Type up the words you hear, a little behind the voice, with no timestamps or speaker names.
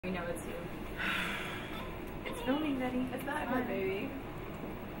We know it's you. It's filming, Betty. It's not her, baby.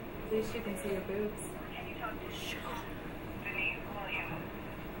 At least you can see your boobs.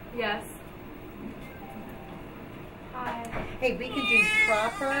 Yes. Hi. Hey, we can do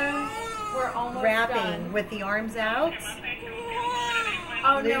proper We're almost wrapping done. with the arms out.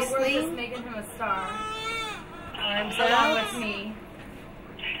 Oh loosely. no, we're just making him a star. Arms Along out. with me.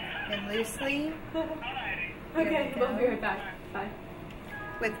 And loosely. Okay, we'll be right back. Bye.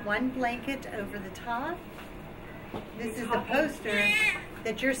 With one blanket over the top. This is the poster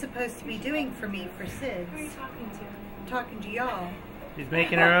that you're supposed to be doing for me for SIDS. Who are you talking to? I'm talking to y'all. She's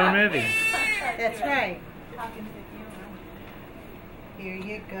making her own movie. That's right. Talking to you. Here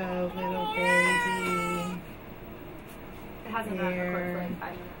you go, little baby. It hasn't been on record for like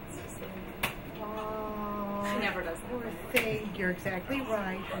 5 minutes. So. Oh, She never does that. poor thing. You're exactly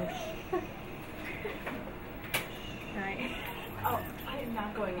right. Right. Oh, I am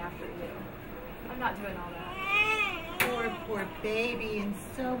not going after you. I'm not doing all that. Poor baby in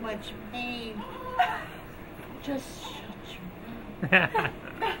so much pain. Just shut your mouth.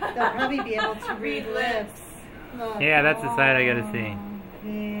 They'll probably be able to read lips. Look. Yeah, that's the side I gotta see.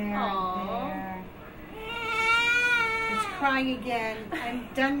 There, Aww. there. It's crying again. I'm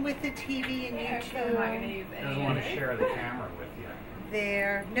done with the TV and I'm not YouTube. going to use any Doesn't of want it. to share the camera with you.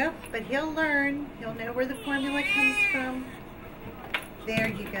 There. Nope, but he'll learn. He'll know where the formula comes from. There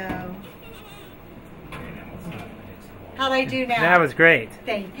you go. How'd I do now? That was great.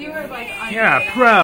 Thank you. You were like, You're a pro.